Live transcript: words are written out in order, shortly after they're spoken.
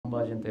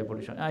convergent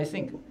evolution. I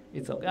think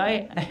it's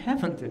okay. I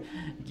haven't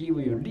give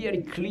you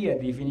really clear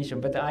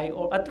definition, but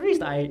or at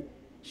least I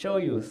show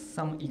you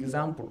some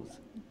examples.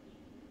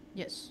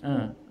 Yes.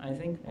 I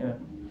think,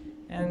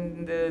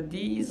 and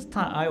these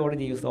I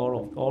already used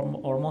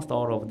almost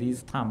all of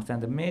these terms,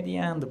 and the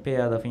median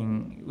paired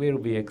thing will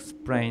be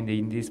explained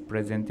in this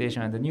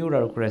presentation. And the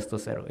neural crest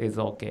cell is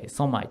okay.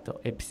 Somite,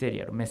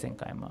 epithelial,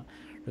 mesenchymal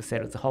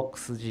cells,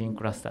 Hox gene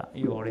cluster.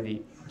 You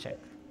already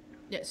checked.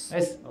 Yes.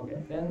 Yes. Okay.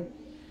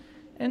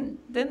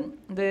 Then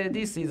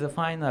this is the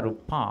final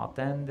part,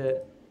 and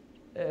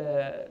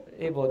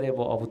EvoDevo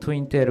of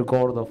twin-tail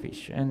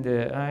goldfish, and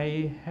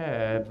I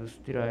have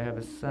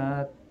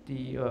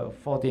 30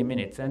 40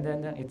 minutes, and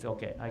then it's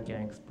okay. I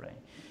can explain.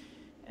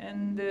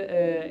 And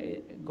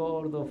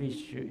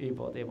goldfish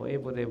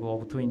EvoDevo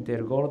of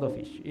twin-tail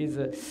goldfish is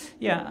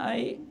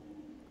I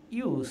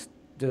used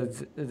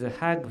the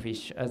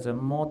hagfish as a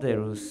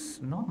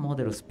not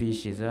model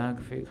species,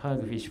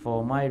 hagfish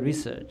for my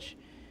research,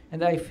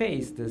 and I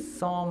faced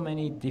so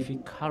many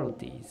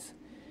difficulties.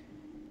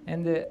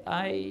 And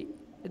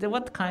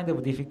what kind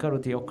of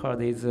difficulty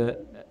occurred is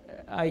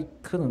I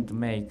couldn't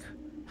make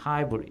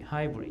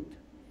hybrid.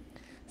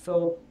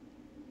 So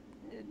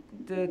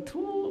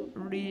to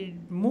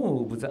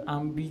remove the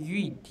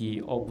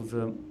ambiguity of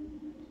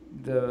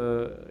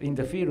in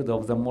the field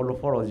of the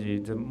morphology,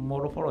 the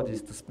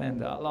morphologists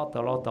spend a lot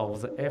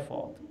of the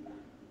effort.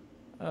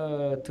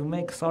 To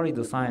make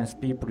solid science,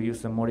 people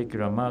use the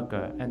molecular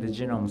marker and the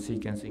genome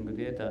sequencing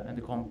data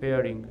and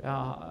comparing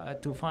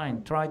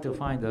try to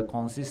find the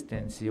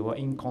consistency or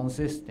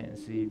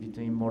inconsistency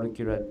between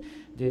molecular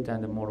data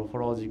and the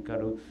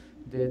morphological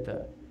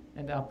data.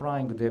 And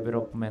applying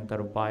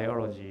developmental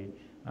biology,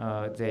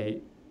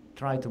 they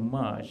try to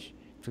merge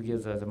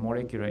together the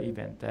molecular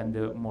event and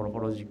the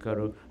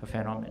morphological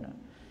phenomena.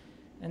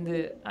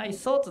 And I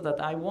thought that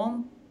I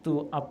want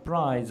to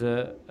apply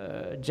the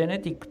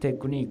genetic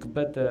technique,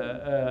 but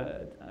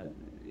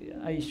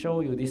I show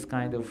you this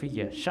kind of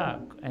figure.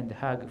 Shark and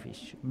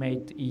hagfish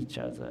mate each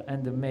other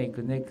and make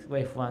next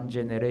F1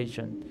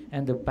 generation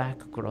and the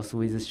back cross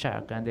with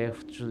shark and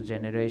F2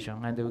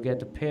 generation, and we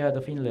get paired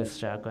finless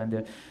shark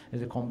and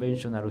the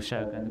conventional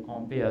shark and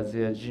compare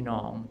their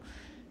genome.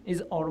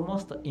 Is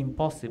almost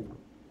impossible.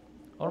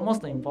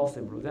 Almost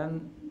impossible.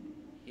 Then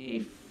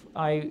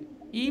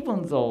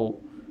even though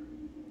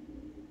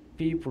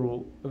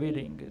people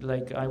willing,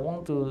 like I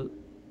want to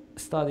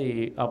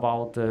study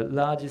about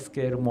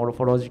large-scale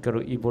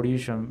morphological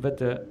evolution,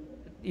 but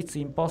it's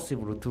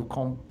impossible to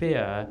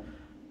compare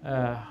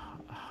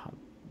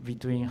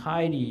between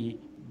highly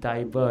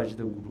diverged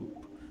group.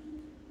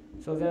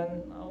 So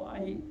then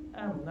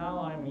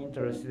I'm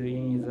interested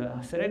in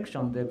the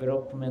selection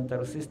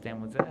developmental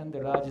systems and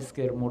the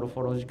large-scale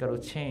morphological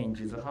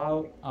changes.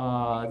 How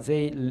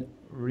they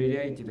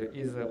related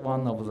is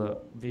one of the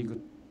big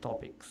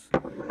topics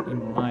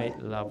in my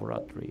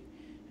laboratory.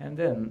 And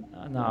then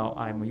now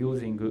I'm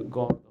using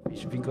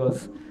goldfish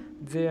because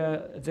they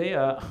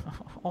are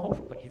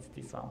always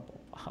this one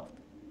pop out.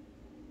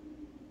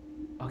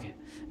 Okay.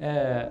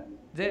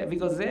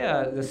 Because they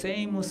are the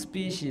same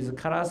species,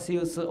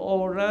 Carassius,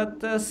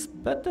 auratus,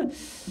 but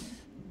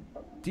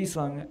this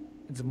one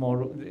is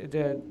more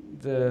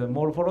the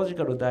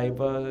morphological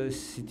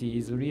diversity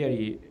is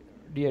really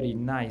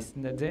nice.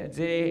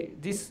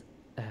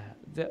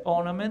 The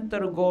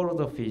ornamental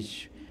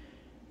goldfish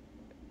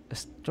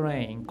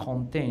strain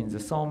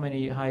contains so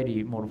many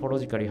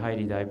morphologically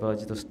highly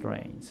diverged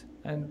strains,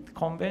 and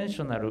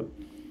conventional,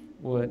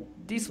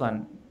 this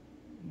one,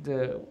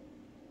 the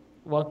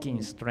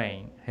working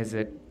strain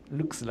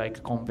looks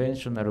like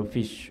conventional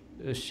fish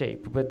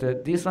shape, but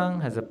this one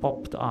has a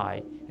popped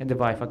eye and a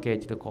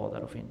bifurcated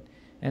caudal fin,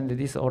 and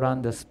this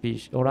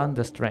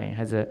Oranda strain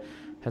has a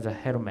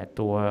helmet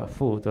or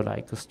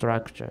food-like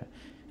structure,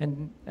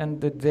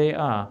 and they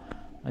are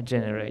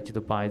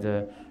generated by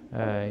the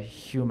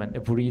human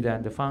breeder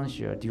and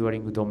fancier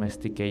during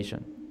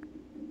domestication.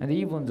 And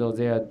even though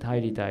they are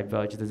highly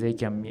diverged, they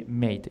can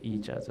mate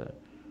each other.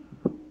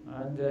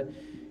 And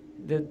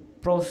the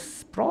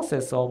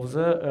process of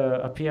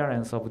the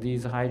appearance of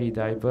these highly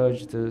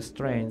diverged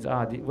strains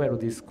are well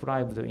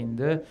described in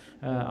the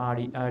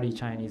early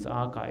Chinese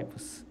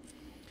archives.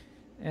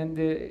 And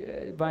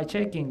by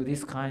checking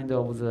this kind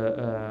of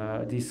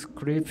the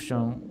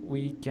description,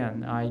 we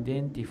can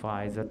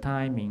identify the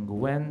timing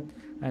when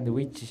and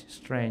which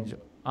strains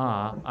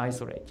are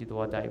isolated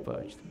or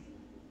diverged.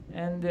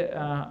 And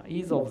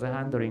ease of the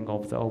handling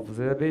of the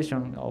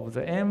observation of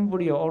the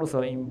embryo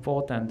also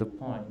important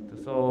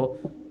point. So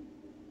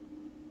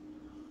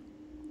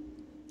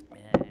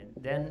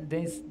then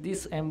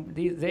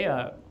they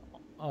are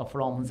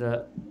from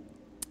the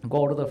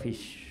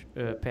goldfish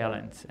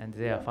parents, and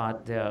they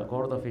are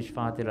goldfish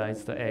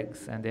fertilized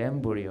eggs and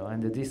embryo,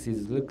 and this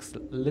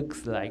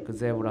looks like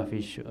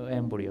zebrafish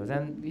embryos,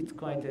 and it's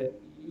quite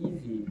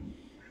easy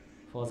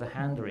for the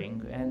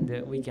handling, and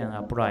we can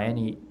apply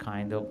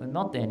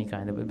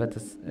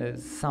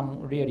some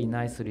really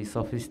nicely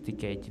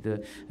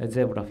sophisticated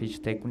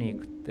zebrafish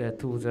technique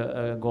to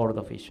the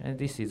goldfish, and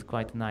this is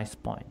quite a nice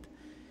point.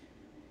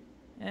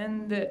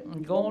 And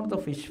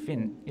goldfish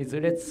fin is,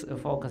 let's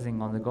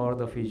focusing on the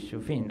goldfish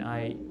fin.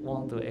 I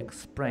want to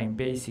explain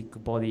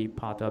basic body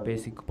part or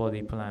basic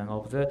body plan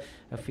of the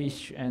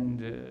fish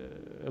and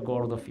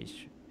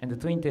goldfish and the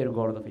twin-tail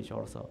goldfish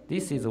also.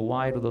 This is a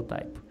wild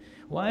type.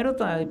 Wild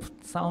type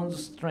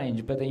sounds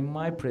strange, but in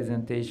my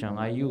presentation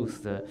I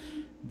used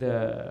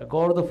the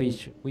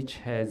goldfish which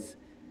has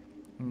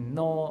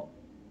no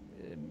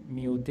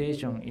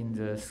mutation in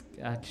the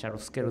actual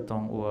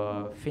skeleton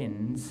or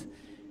fins,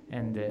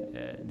 and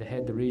the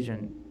head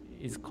region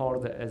is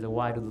called as a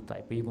wild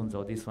type, even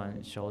though this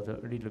one shows a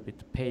little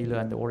bit pale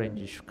and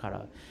orangish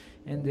color.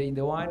 And in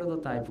the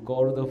wild type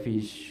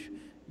goldfish,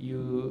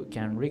 you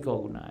can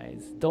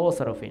recognize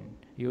dorsal fin.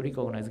 You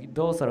recognize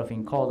dorsal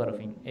fin, caudal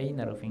fin,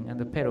 anal fin, and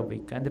the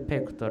pelvic and the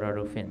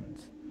pectoral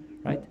fins,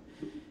 right?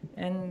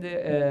 And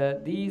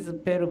these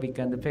pelvic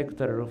and the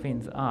pectoral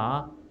fins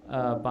are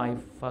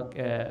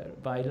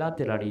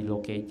bilaterally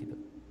located,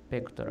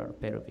 pectoral,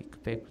 pelvic,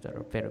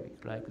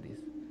 like this.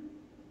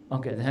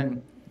 Okay,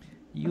 then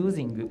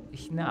using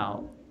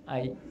now,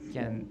 I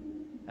can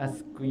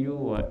ask you,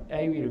 or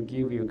I will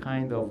give you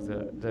kind of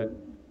the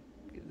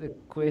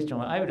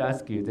question. I will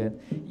ask you then,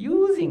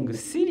 using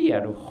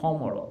serial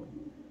homology,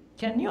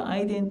 can you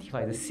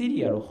identify the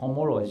serial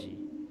homology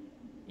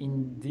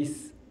in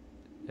this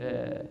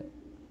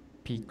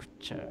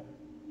picture?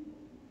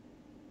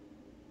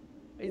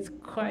 It's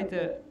quite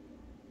a,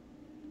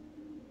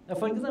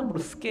 for example,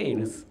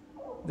 scales,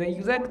 they're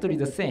exactly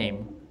the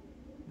same.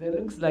 They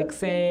looks like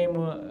same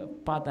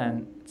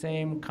pattern,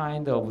 same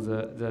kind of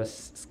the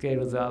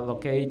scales are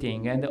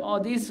locating. And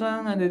this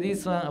one and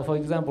this one, for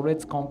example,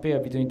 let's compare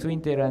between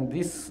twin tail and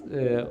this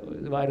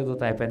wild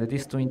type and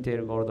this twin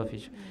tail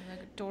goldfish.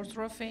 Like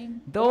dorsal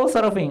fin?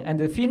 Dorsal fin and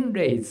the fin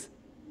rays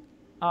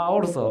are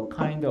also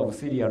kind of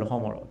serial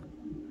homolog.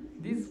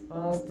 This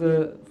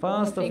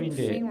first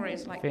fin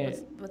rays, like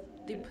with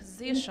the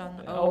position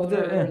of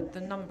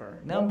the number.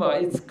 Number,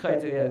 it's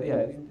quite,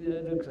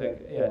 it looks like,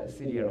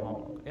 serial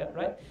homolog,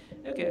 right?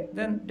 Okay,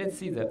 then let's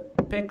see the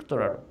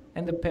pectoral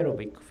and the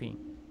pelvic fin.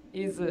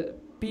 Is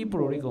people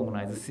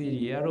recognize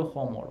serial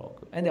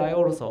homolog. And I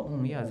also,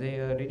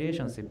 their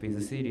relationship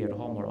is serial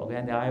homolog.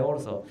 And I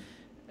also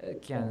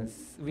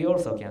we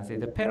also can say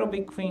the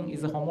pelvic fin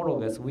is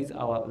homologous with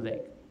our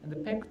leg. And the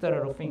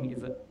pectoral fin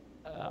is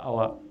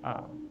our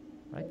arm,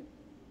 right?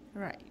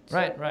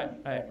 Right.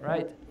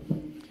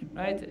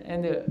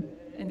 And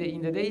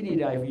in the daily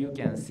life, you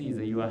can see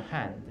your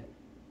hand,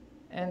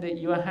 and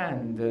your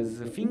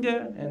hand's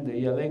finger and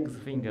your leg's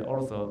finger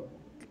also,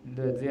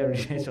 their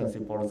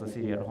relationship also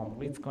serial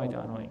homolog. It's quite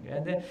annoying.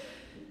 And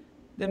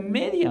the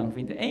median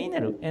fin, the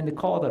anal and the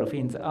caudal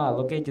fins are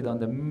located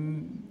on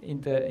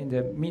in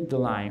the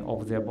midline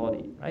of their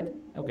body, right?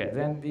 Okay,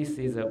 then this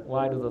is a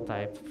wild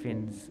type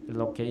fin's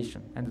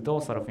location, and the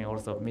dorsal fin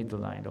also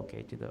midline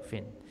located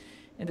fin.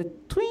 And the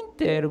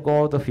twin-tail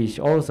goldfish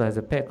also has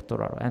a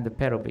pectoral and the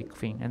pelvic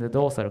fin and the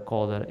dorsal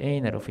caudal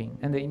anal fin.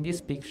 And in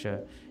this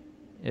picture,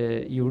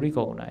 you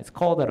recognize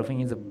caudal fin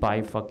is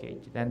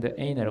bifurcated and the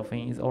anal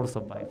fin is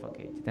also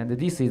bifurcated. And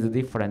this is a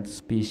different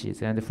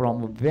species. And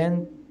from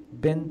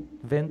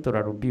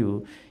ventral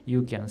view,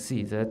 you can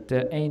see that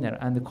the anal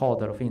and the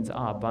caudal fins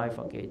are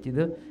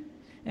bifurcated.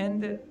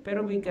 And the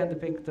pelvic and the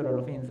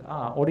pectoral fins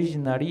are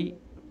originally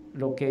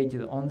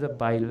located on the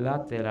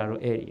bilateral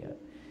area.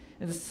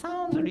 It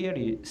sounds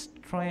really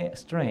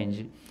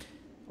strange.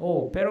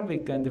 Oh,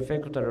 pelvic and the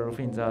pectoral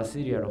fins are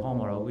serial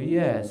homolog.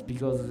 Yes,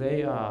 because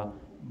they are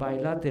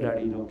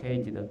bilaterally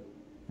located.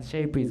 The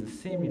shape is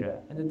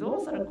similar. And the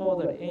dorsal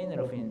caudal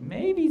anal fin,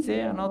 maybe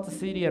they are not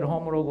serial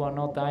homolog or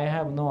not, I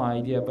have no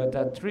idea, but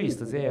at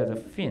least they are the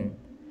fin.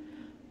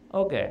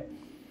 Okay.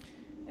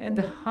 And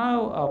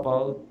how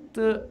about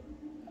the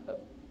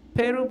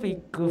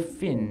pelvic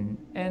fin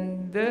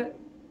and the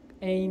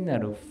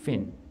anal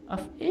fin?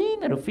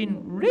 Anal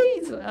fin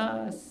rays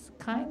are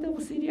kind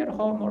of serial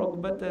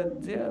homolog, but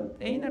their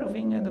anal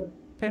fin and the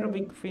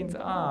pelvic fins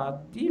are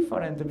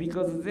different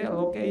because their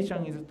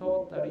location is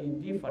totally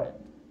different.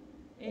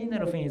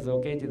 Anal fin is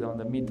located on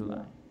the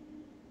midline.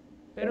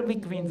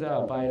 Pelvic fins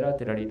are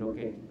bilaterally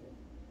located.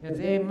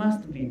 They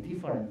must be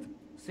different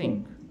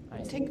thing.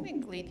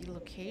 Technically, the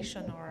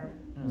location are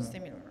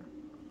similar.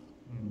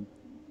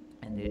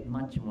 And the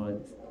much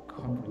more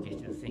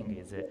complicated thing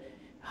is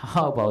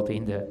how about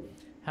in the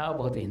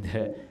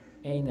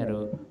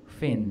anal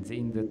fins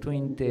in the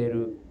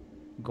twin-tail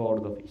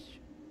goldfish?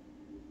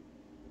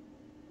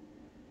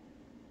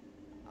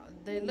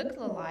 They look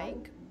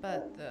alike,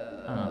 but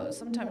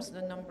sometimes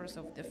the numbers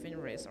of the fin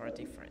rays are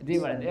different.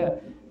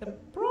 The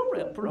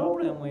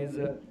problem is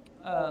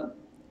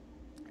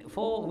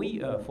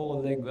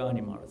four-leg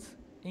animals.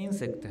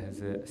 Insect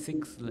has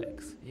 6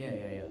 legs.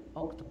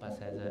 Octopus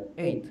has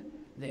 8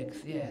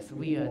 legs. Yes,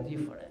 we are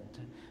different.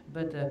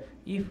 But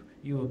if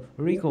you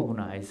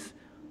recognize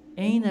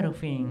anal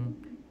fin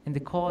and the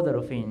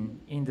caudal fin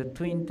in the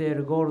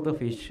twin-tail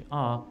goldfish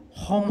are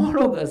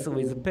homologous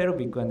with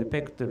pelvic and the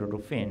pectoral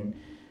fin,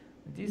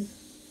 this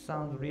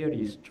sounds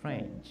really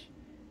strange.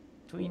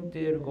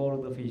 Twin-tail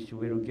goldfish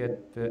will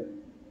get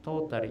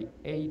totally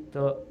 8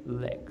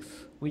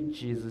 legs,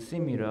 which is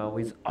similar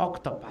with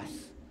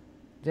octopus,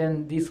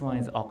 then this one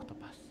is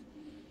octopus.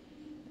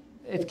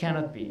 It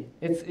cannot be.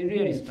 It's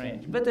really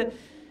strange. But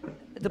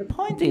the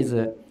point is,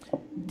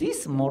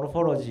 this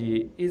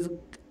morphology is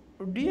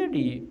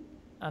really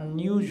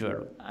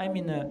unusual. I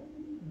mean,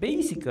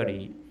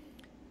 basically,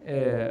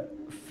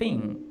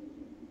 fin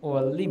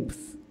or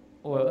limbs,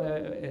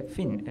 or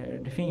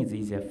fin, the fin is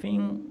easier.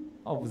 Fin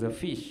of the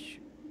fish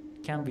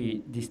can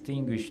be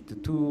distinguished to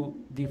two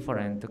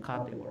different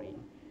categories: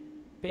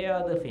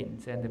 paired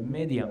fins and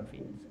median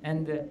fins.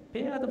 And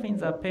paired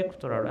fins are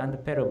pectoral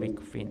and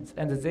pelvic fins,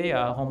 and they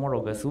are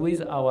homologous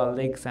with our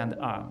legs and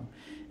arms.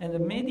 And the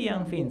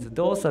median fins,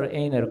 dorsal,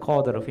 anal,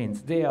 caudal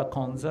fins, they are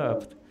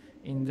conserved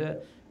in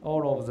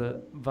all of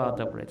the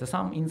vertebrates.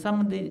 In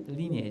some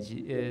lineage,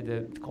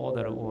 the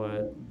caudal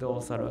or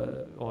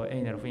dorsal or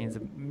anal fins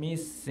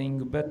missing,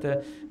 but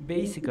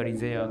basically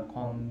they are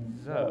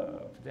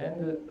conserved.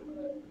 And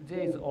there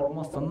is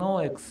almost no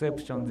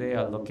exception. They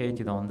are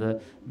located on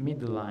the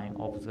midline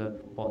of the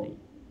body,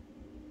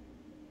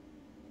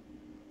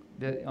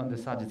 on the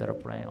sagittal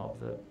plane of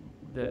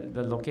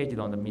the located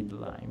on the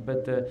midline.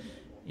 But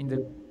in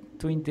the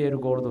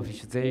twin-tailed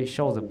goldfish, they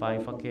show the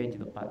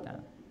bifurcated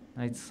pattern.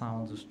 It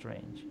sounds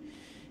strange.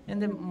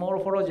 And the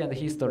morphology and the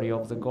history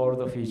of the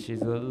goldfish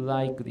is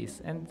like this.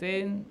 And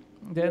then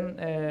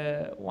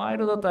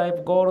wild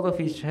type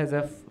goldfish has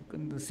a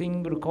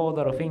single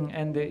caudal fin,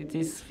 and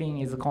this fin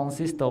is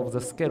consists of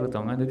the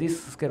skeleton, and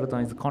this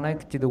skeleton is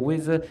connected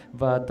with the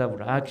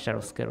vertebra,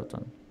 axial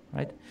skeleton,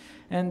 right?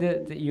 And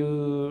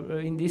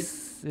in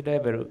this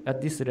level,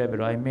 at this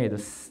level, I made a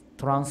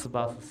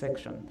transverse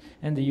section,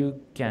 and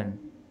you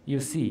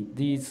see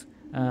these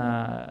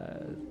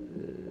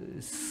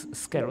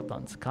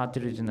skeletons,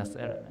 cartilaginous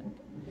element.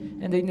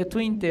 And in the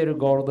twin-tailed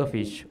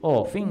goldfish,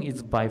 fin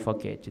is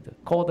bifurcated.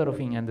 Caudal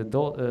fin and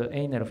the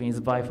anal fin is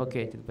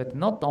bifurcated, but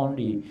not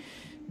only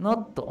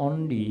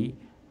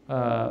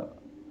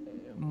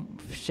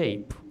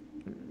shape,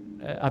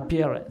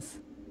 appearance.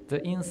 The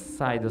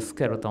inside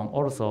skeleton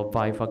also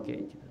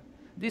bifurcated.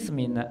 This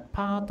means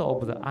part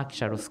of the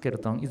axial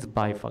skeleton is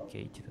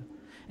bifurcated,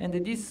 and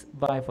this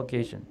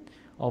bifurcation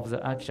of the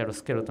axial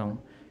skeleton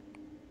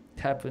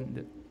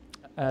happened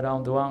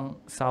around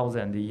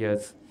 1,000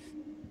 years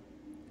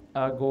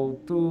ago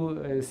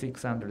to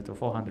 600 to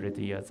 400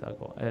 years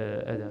ago.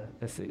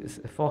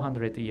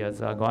 400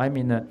 years ago. I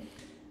mean,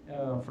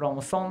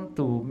 from Song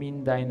to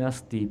Ming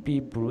Dynasty,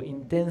 people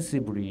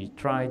intensively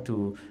try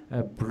to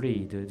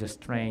breed the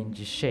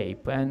strange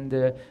shape. And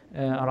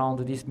around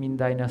this Ming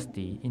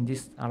Dynasty,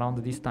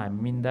 around this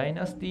time, Ming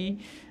Dynasty,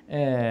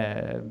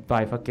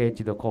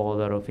 bifurcated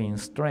caudal fin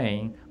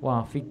strain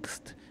were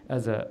fixed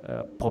as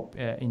a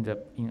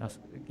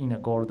in a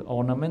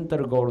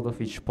ornamental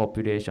goldfish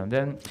population.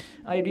 Then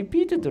I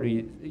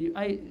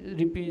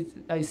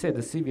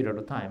said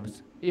several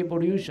times,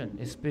 evolution,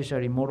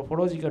 especially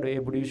morphological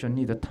evolution,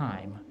 need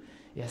time.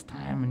 Yes,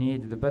 time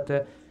needed,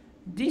 but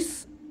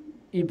this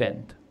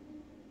event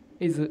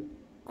is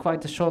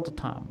quite a short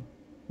term.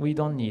 We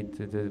don't need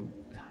the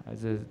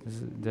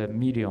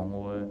million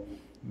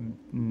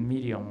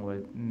or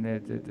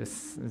the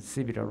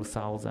several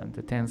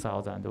thousand,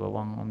 10,000 or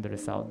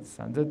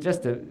 100,000.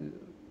 Just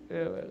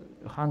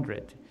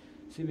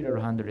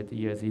several hundred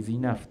years is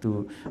enough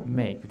to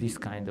make this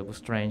kind of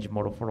strange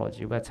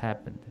morphology. What's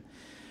happened?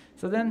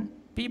 So then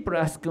people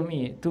ask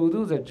me to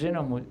do the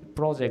genome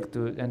project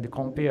and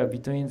compare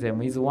between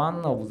them is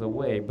one of the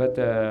way, but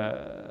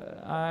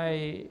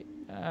I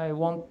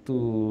am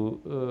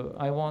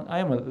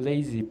a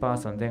lazy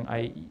person, then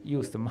I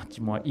used a much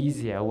more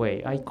easier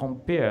way. I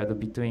compared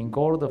between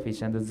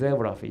goldfish and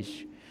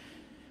zebrafish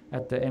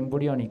at the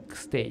embryonic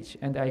stage,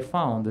 and I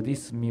found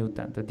this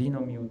mutant, the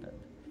dino mutant.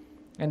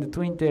 And the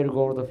twin-tailed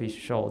goldfish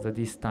shows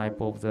this type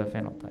of the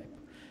phenotype.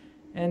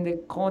 And the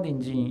Chordin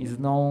gene is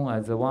known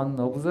as one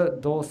of the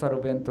dorsal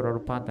ventral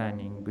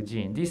patterning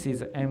gene. This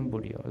is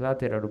embryo,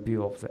 lateral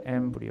view of the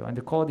embryo, and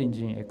the Chordin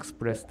gene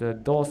expressed the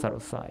dorsal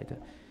side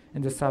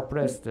and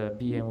suppress the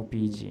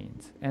BMP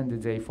genes, and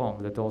they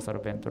form the dorsal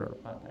ventral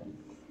pattern.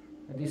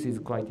 And this is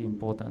quite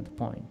important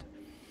point.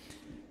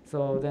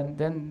 So then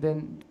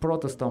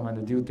protostome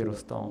and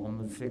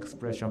deuterostome, the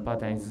expression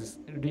pattern is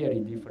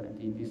really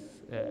different in this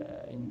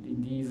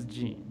in these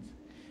genes.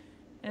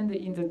 And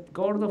in the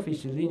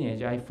goldfish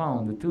lineage, I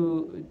found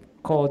two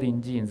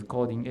Chordin genes,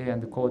 Chordin A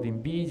and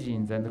Chordin B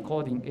genes, and the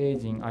Chordin A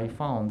gene I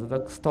found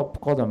the stop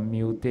codon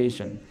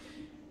mutation.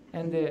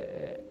 And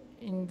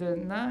in the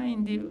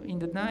nine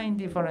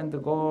different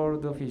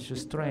goldfish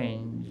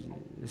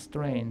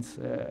strains,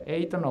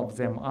 8 of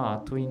them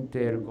are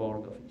twin-tailed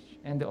goldfish,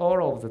 and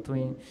all of the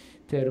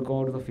twin-tailed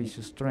goldfish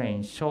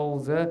strains show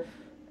the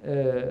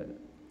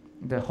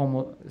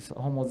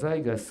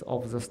homozygous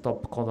of the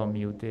stop codon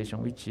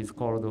mutation, which is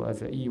called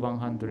as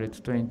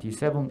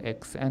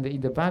E127X. And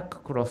in the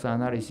back cross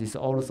analysis,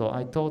 also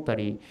I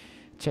totally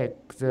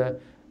checked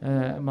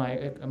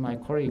my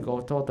colleague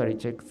totally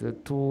checked the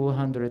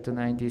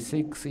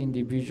 296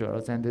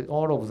 individuals, and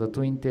all of the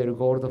twin-tailed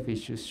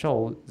goldfish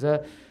show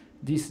the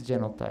this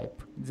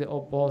genotype.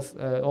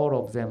 All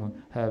of them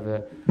have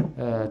a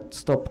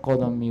stop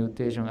codon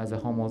mutation as a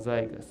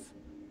homozygous.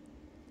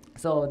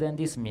 So then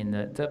this means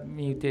the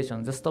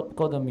mutation, the stop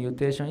codon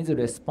mutation is a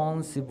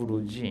responsible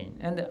gene.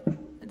 And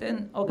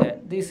then, okay,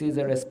 this is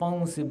a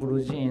responsible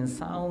gene,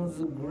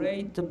 sounds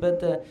great,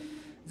 but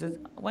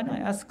when I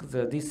asked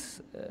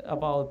this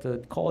about the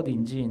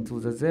coding gene to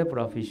the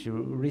zebrafish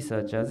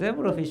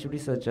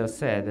researcher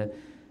said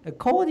a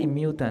coding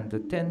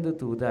mutant tend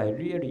to die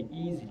really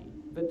easily.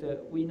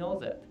 But we know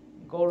that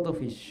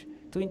goldfish,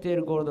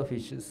 twin-tailed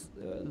goldfish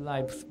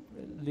lives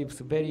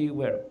very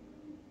well.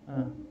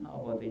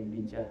 How about in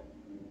Binja?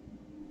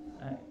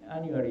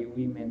 Annually,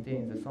 we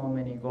maintain so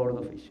many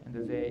goldfish, and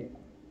they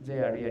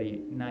are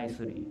really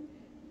nicely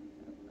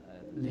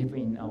live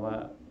in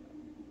our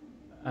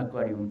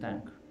aquarium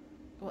tank.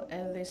 Well,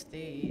 at least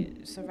the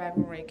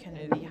survival rate can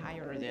be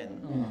higher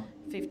than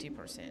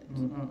 50%.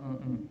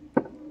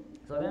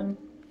 So then,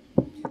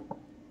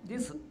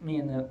 this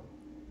means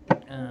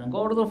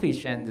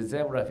goldfish and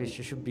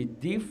zebrafish should be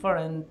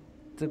different.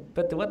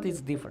 But what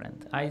is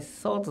different? I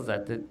thought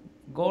that the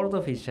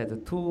goldfish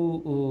had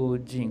two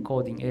gene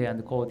coding A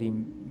and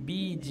coding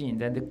B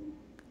genes,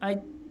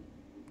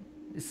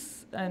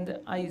 and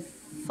I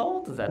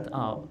thought that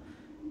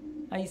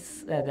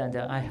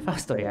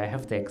firstly I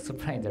have to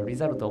explain the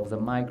result of the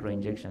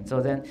microinjection.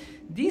 So then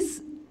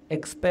this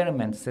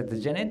experiment said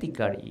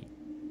genetically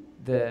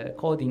the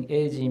coding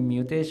A gene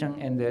mutation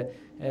and the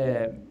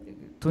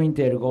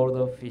twin-tailed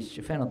goldfish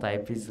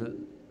phenotype is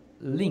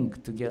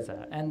linked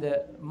together, and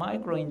the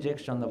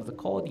microinjection of the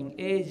coding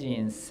A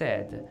gene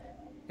said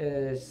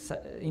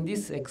in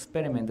this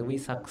experiment we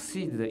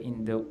succeeded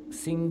in the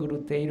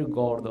single-tailed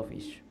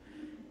goldfish.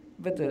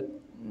 But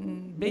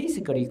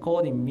basically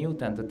coding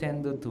mutant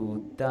tend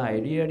to die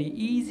really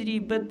easily,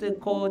 but there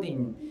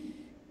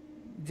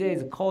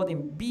is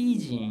coding B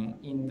gene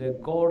in the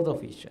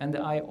goldfish, and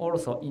I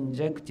also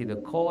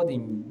injected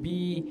coding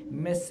B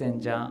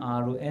messenger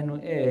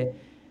RNA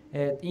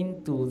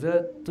into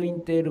the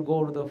twin-tailed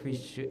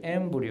goldfish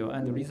embryo,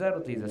 and the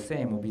result is the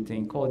same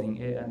between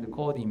coding A and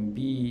coding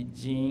B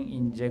gene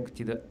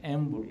injected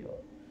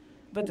embryo.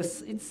 But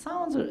it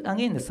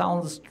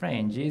sounds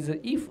strange. Is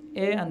if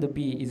A and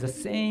B is the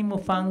same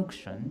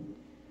function,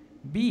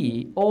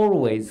 B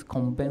always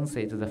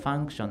compensates the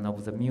function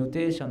of the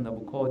mutation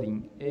of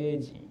coding A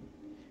gene.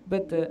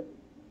 But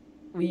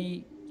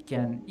we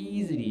can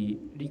easily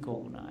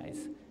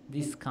recognize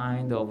this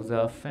kind of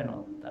the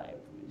phenotype.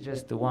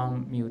 Just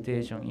one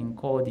mutation in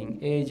coding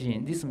A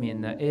gene. This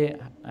means A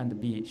and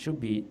B should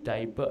be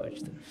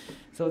diverged.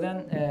 So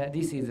then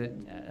this is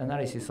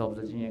analysis of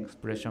the gene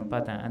expression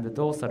pattern and the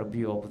dorsal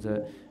view of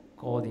the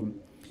coding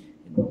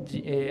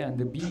A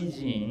and B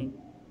gene.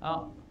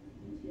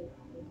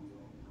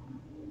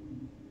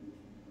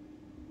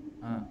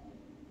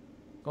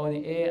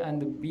 Coding A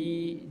and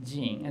B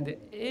gene. And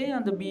A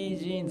and B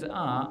genes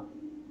are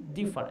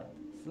different.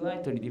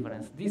 Slightly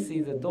different. This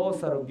is the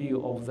dorsal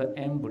view of the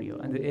embryo,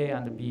 and A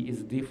and B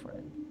is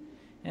different.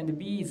 And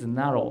B is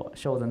narrower,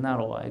 shows a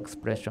narrower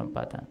expression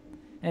pattern.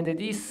 And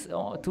this,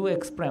 to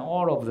explain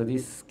all of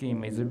this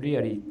scheme is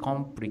really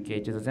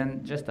complicated.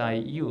 Then just I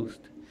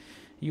used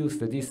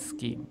this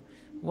scheme.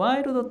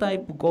 Wild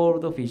type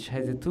goldfish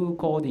has two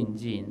coding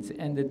genes,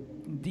 and the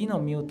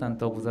denomutant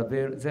of the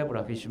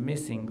zebrafish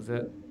missing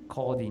the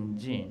coding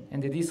gene,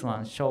 and this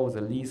one shows a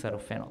lethal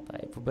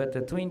phenotype. But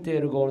the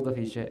twin-tailed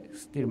goldfish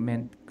still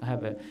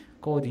have a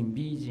coding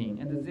B gene,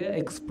 and their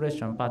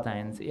expression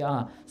patterns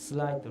are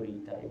slightly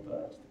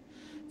diverged.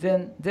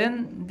 Then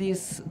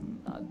this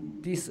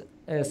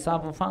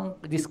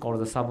called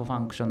the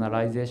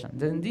sub-functionalization.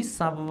 Then this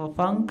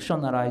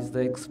sub-functionalized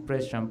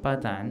expression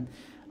pattern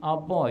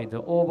avoid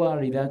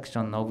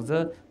over-reduction of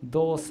the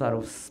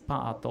dorsal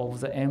part of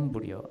the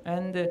embryo,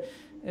 and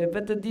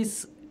but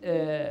this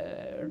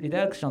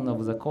reduction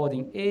of the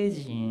coding A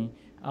gene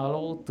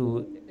allow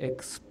to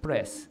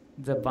express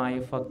the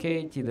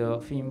bifurcated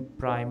fin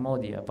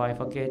primordia,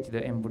 bifurcated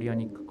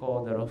embryonic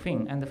caudal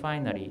fin, and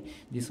finally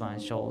this one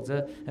shows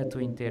a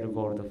twin-tailed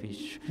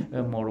goldfish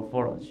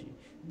morphology.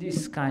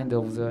 This kind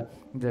of the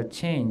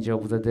change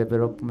of the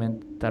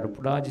developmental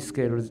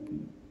large-scale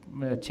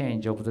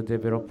change of the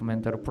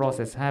developmental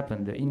process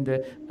happened in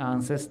the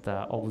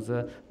ancestor of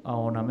the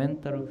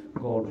ornamental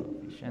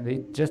goldfish, and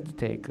it just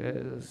take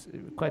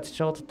quite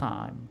short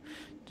time.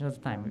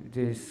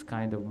 This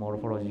kind of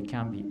morphology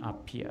can be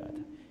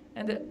appeared,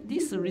 and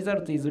this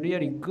result is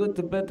really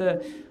good. But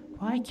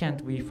why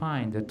can't we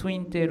find the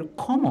twin-tailed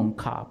common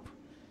carp?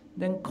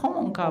 Then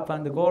common carp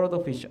and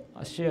goldfish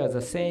share the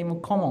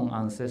same common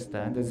ancestor,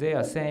 and they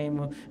are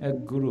same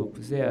group.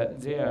 They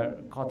are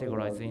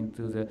categorized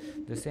into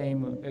the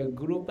same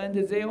group, and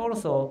they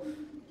also,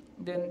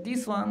 then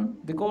this one,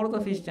 the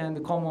goldfish and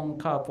the common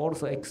carp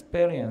also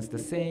experience the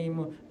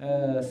same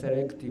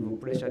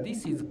selective pressure.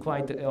 This is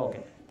quite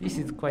okay. This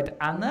is quite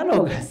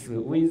analogous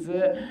with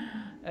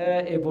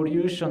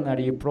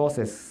evolutionary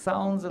process.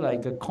 Sounds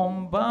like a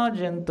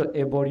convergent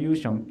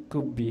evolution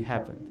could be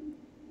happened.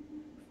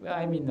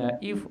 I mean,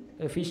 if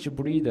a fish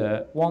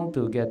breeder want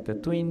to get the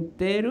twin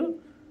tail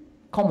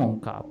common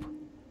carp.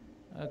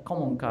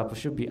 Common carp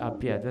should be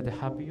appeared. But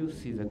have you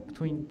seen the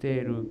twin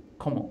tail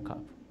common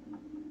carp?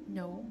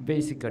 No.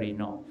 Basically,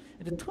 no.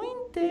 The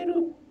twin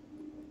tail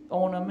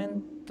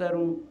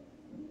ornamental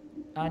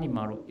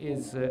animal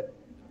is,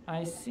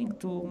 I think,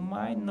 to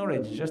my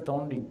knowledge, just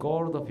only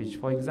goldfish.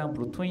 For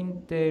example,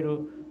 twin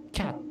tail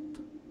cat,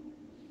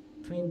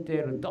 twin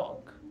tail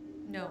dog.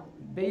 No.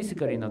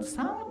 Basically, not.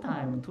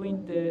 Sometimes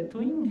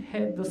twin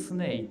head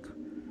snake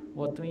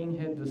or twin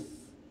head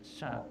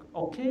shark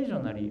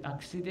occasionally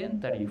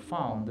accidentally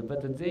found,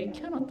 but they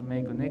cannot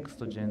make next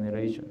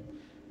generation.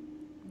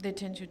 They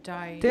tend to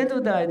die. Tend to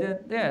die,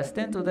 yes,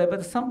 tend to die.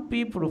 But some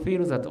people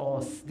feel that,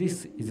 oh,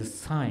 this is a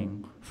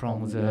sign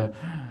from the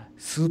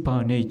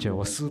super nature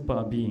or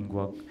super being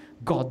or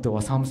God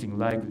or something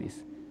like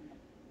this.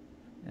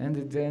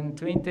 And then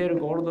twin-tailed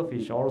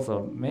goldfish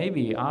also,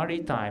 maybe early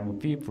time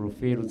people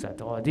feel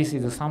that, oh, this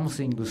is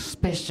something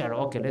special,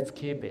 okay, let's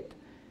keep it.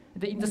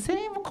 In the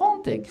same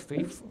context,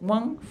 if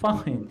one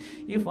found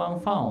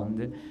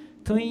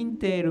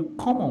twin-tailed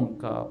common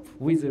carp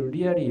with a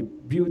really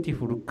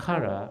beautiful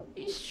color,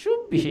 it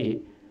should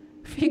be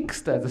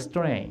fixed as a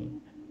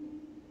strain.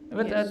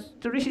 But Yes.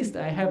 at least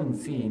I haven't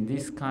seen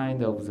this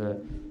kind of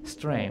the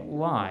strain.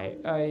 Why?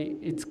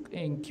 It's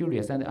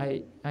curious, and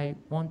I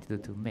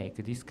wanted to make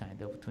this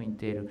kind of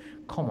twin-tailed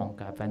common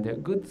carp. And the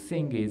good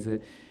thing is,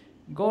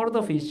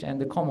 goldfish and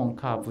the common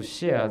carp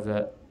share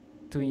the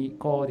twin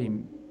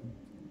coding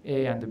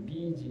A and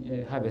B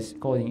gene, have a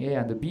coding A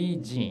and B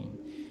gene.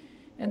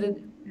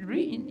 And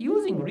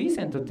using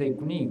recent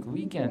technique,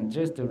 we can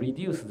just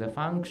reduce the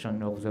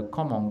function of the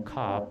common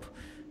carp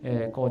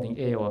coding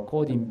A or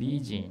coding B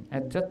gene.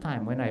 At that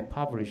time, when I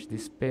published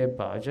this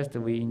paper, just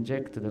we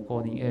inject the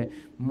coding A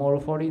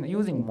morpholino.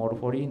 Using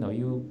morpholino,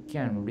 you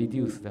can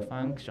reduce the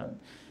function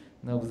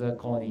of the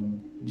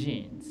coding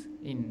genes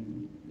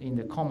in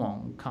the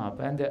common carp.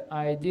 And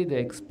I did the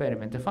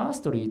experiment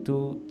firstly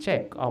to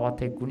check our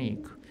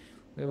technique,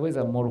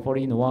 whether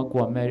morpholino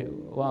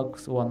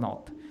works or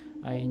not.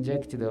 I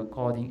injected the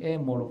coding A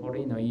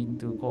morpholino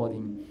into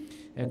coding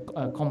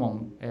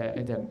common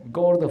the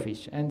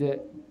goldfish, and the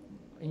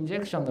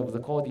injection of the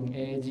coding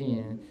A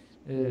gene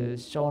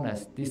shown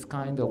us this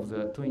kind of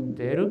the twin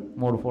tail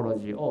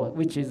morphology,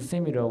 which is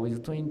similar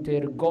with twin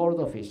tail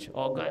goldfish.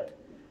 Oh, good.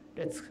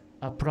 Let's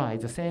apply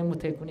the same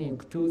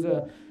technique to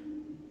the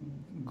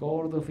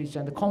goldfish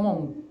and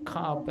common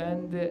carp,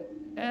 and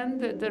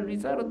the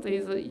result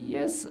is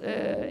yes.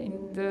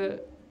 In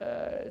the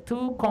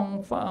to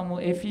confirm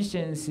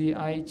efficiency,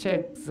 I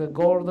checked the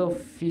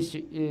goldfish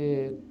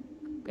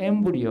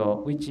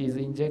embryo, which is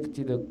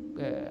injected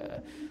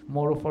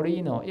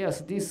morpholino.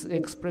 Yes, this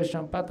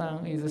expression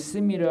pattern is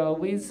similar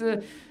with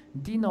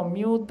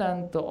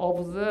denomutant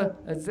of the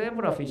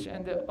zebrafish.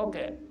 And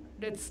okay,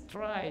 let's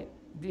try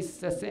this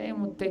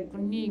same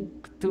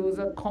technique to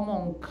the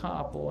common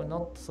carp.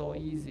 Not so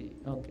easy.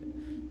 Okay,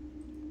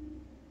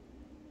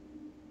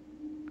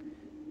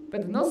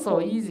 but not so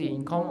easy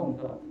in common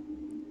carp.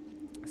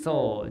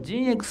 So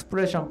gene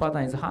expression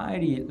pattern is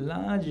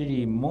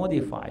largely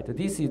modified.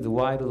 This is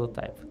wild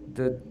type.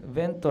 The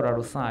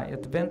ventral side,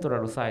 at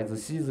ventral side, the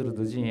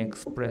seized gene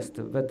expressed,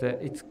 but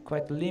it's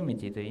quite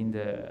limited in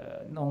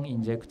the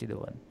non-injected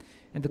one.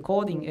 And the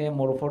coding A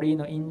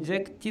morpholino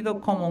injected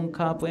common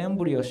carp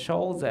embryo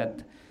shows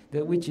that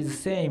which is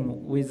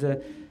same with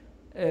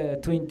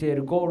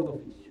twin-tailed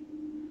goldfish.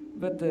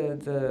 But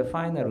the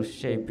final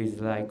shape is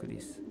like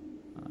this.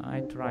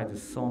 I tried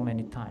so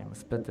many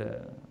times, but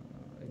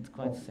it's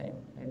quite the same.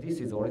 And this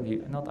is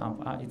already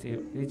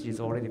it is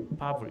already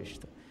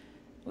published,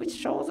 which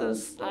shows a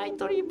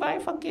slightly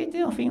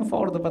bifurcated fin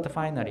fold, but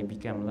finally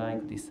became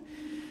like this.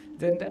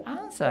 Then the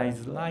answer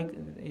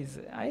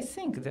I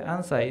think the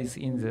answer is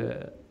in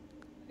the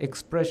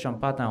expression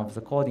pattern of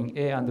the coding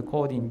A and the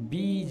coding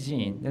B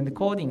gene. And the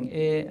coding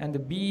A and the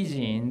B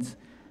genes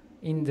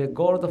in the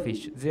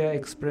goldfish, their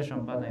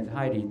expression pattern is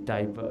highly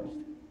diverged.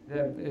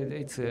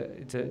 It's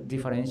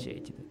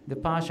differentiated, the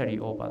partially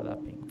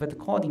overlapping. But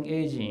coding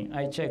A gene,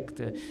 I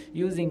checked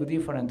using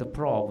different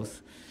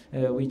probes.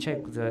 We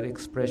checked the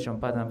expression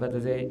pattern, but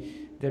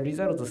the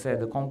result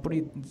said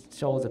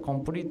shows a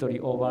completely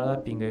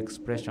overlapping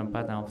expression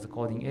pattern of the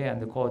coding A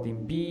and the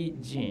coding B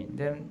gene.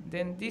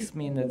 Then this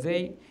means that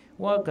they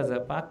work as a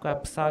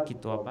backup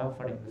circuit or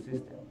buffering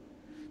system.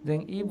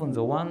 Then even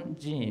the one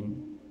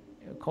gene,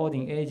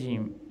 coding A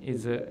gene,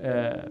 is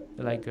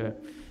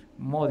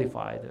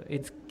modified.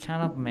 It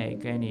cannot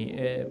make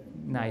any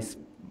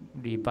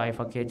nicely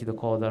bifurcated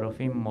caudal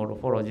fin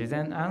morphology.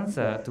 Then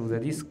answer to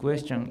this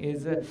question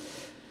is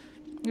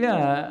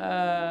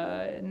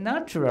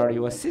naturally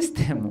a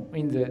system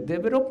in the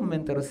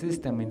developmental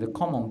system in the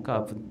common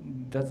carp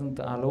doesn't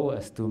allow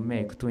us to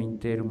make twin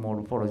tail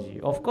morphology.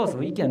 Of course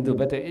we can do,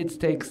 but it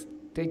takes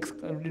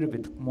a little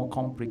bit more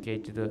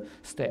complicated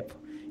step.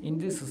 In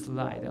this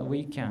slide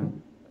we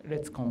can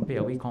let's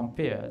compare. We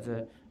compare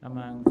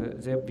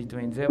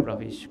between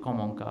zebrafish,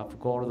 common carp,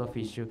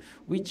 goldfish,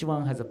 which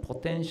one has a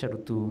potential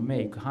to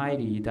make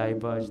highly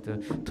diverged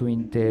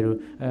twin tail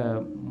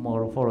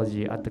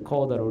morphology at the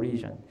caudal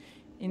region.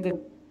 In the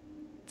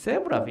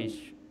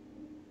zebrafish,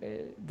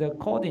 the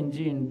Chordin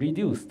gene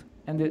reduced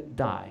and it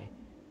die.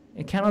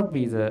 It cannot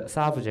be the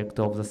subject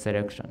of the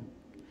selection.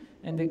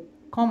 And the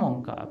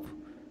common carp,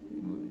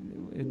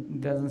 it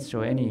doesn't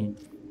show any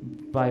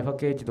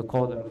bifurcated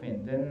caudal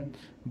fin. Then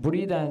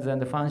breeders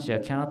and fancier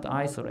cannot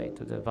isolate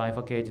the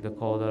bifurcated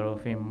caudal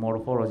fin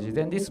morphology.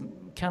 Then this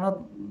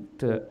cannot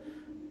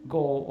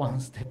go one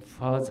step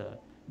further,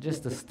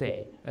 just to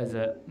stay as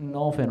a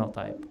no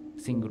phenotype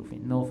single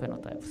fin, no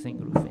phenotype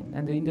single fin.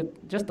 And in the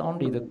just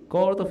only the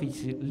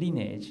goldfish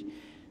lineage,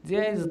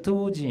 there is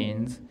two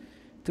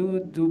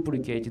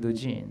duplicated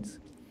genes,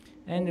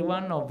 and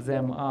one of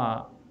them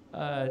are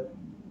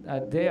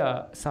they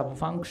are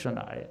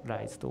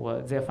sub-functionalized,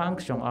 or their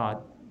function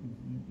are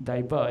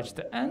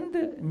diverged,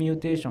 and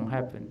mutation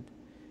happened.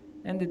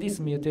 And this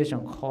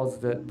mutation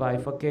caused the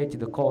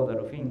bifurcated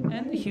caudal fin,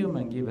 and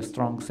human give a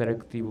strong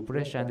selective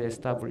pressure and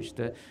establish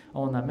the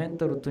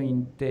ornamental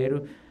twin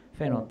tail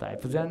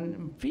phenotype.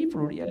 Then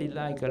people really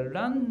like a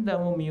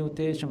random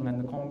mutation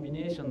and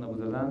combination of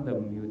the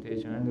random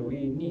mutation, and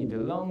we need a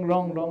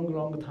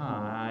long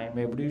time,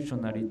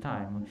 evolutionary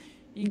time,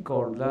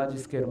 equal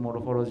large-scale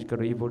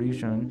morphological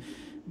evolution.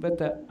 But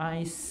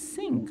I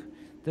think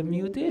the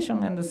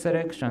mutation and the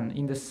selection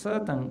in the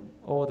certain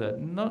order,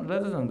 not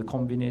rather than the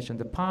combination,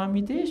 the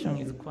permutation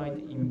is quite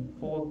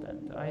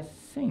important. I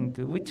think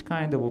which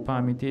kind of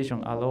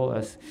permutation allow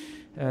us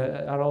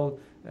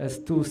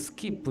to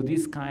skip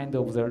this kind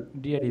of the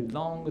really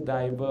long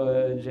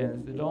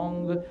divergence,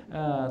 long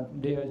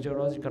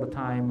geological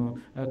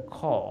time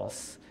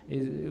course.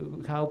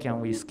 How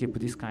can we skip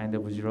this kind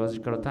of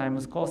geological time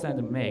course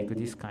and make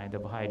this kind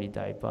of highly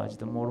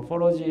diverged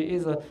morphology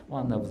is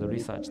one of the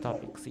research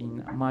topics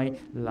in my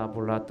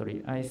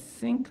laboratory. I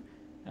think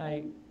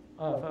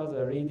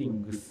further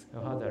readings.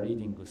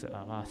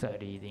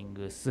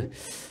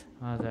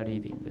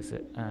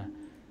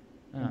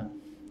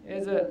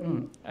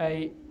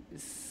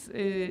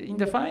 In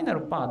the final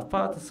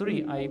part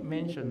 3, I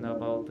mentioned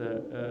about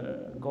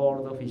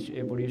goldfish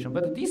evolution,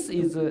 but this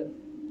is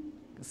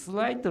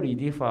slightly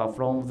differ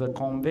from the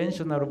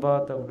conventional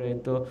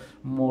vertebrate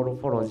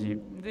morphology.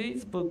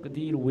 This book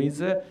deal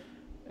with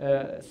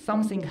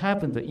something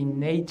happened in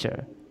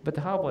nature, but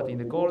how about in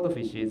the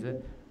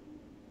goldfishes?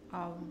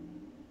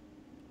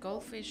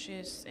 Goldfish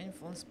is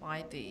influenced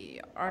by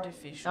the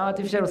artificial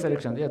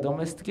selection. Yeah,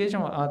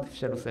 domestication or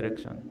artificial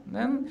selection.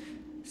 Then,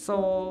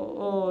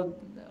 so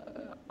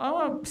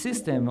our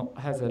system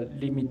has a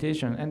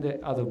limitation and an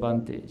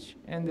advantage,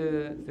 and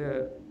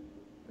the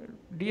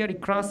really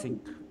classic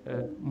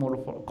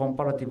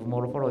comparative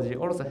morphology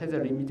also has a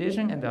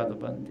limitation and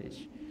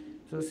advantage.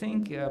 So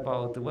think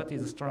about what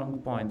is strong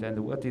point and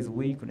what is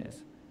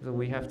weakness. So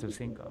we have to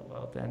think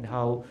about and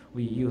how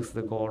we use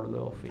the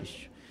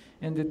goldfish.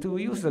 And to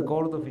use the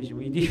goldfish,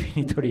 we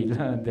definitely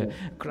learn the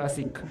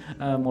classic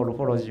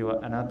morphology or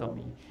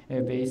anatomy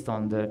based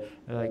on the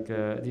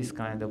this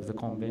kind of the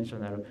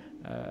conventional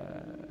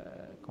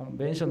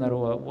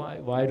or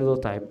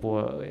wild type,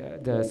 or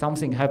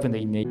something happened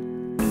in nature.